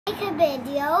Make a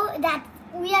video that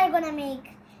we are gonna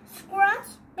make scratch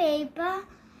paper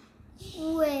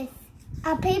with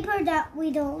a paper that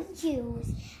we don't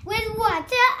use, with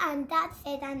water, and that's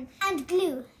it, and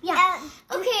glue. Yeah.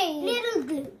 Okay. Little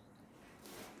glue.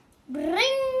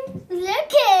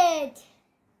 Look it.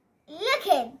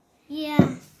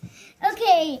 Yeah.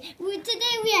 Okay.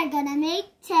 Today we are gonna make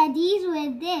teddies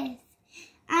with this,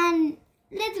 and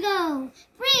let's go.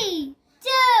 3,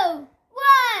 2,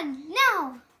 1.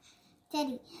 Now,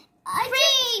 teddy.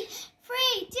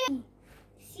 3, 2.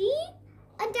 See?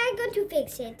 And I'm going to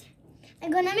fix it.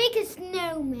 I'm gonna make a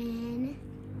snowman.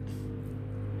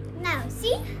 Now,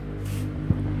 see?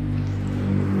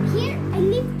 Here, I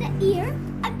lift the ear.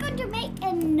 I'm going to make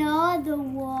another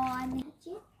one.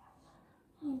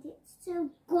 And it's so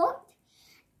good.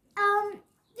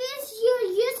 This you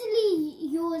usually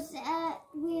use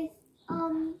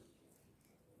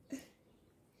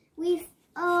with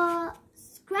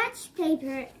scratch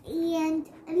paper and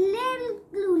a little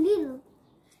glue,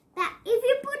 That if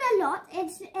you put a lot,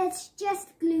 it's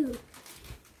just glue.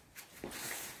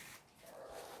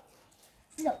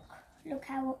 Look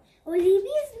how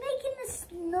Olivia is making a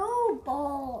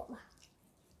snowball.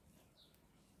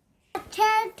 A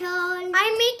turtle.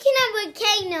 I'm making a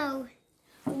volcano.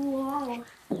 Wow.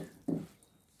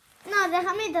 No,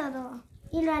 déjame todo.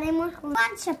 Y lo haremos juntos.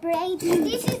 One separate.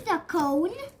 This is the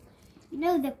cone. You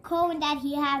know the cone that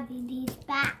he has in his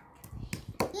back.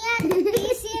 And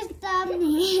this is the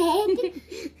head,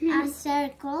 a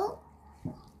circle,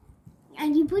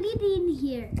 and you put it in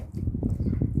here.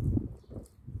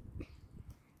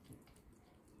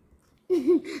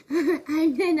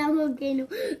 And then a volcano.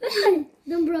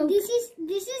 Don't broke. This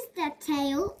is the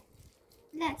tail.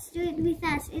 Let's do it with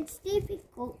us. It's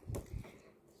difficult.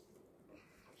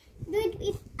 Do it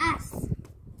with us.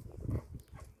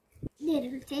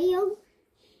 Little tail,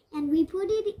 and we put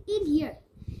it in here.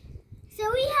 So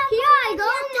we have I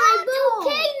got my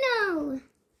volcano.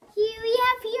 Here we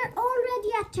have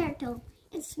already a turtle.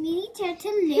 It's mini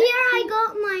turtle. Here I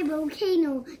got my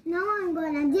volcano. Now I'm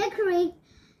gonna decorate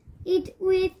it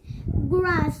with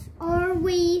grass or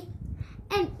with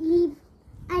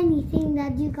anything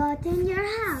that you got in your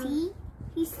house. See?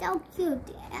 He's so cute.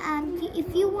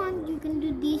 If you want, you can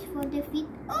do this for the feet.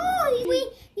 Oh, we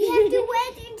have to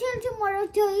wait until tomorrow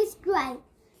till it's dry.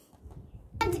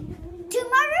 And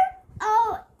tomorrow,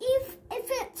 if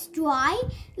it's dry,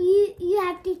 you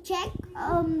have to check.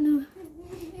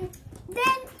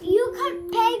 Then you can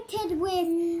paint it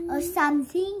with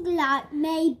something like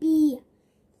maybe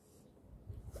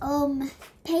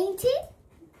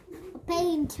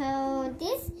paint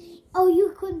this, or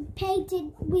you could paint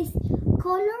it with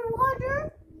color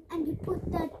water, and you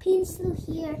put that pencil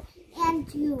here,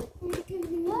 and you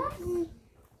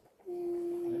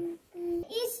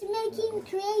is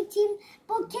creating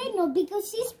volcano because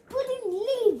she's putting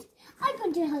leaves. I'm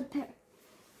going to help her.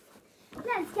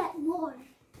 Let's get more.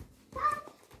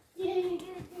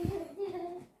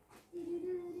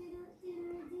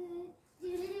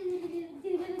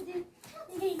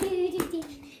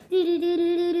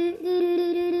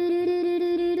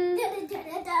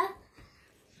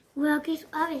 Well, que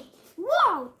suave.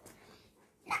 Whoa!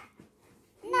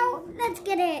 Now let's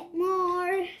get it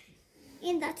more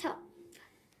in the top.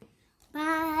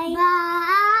 Bye. Bye.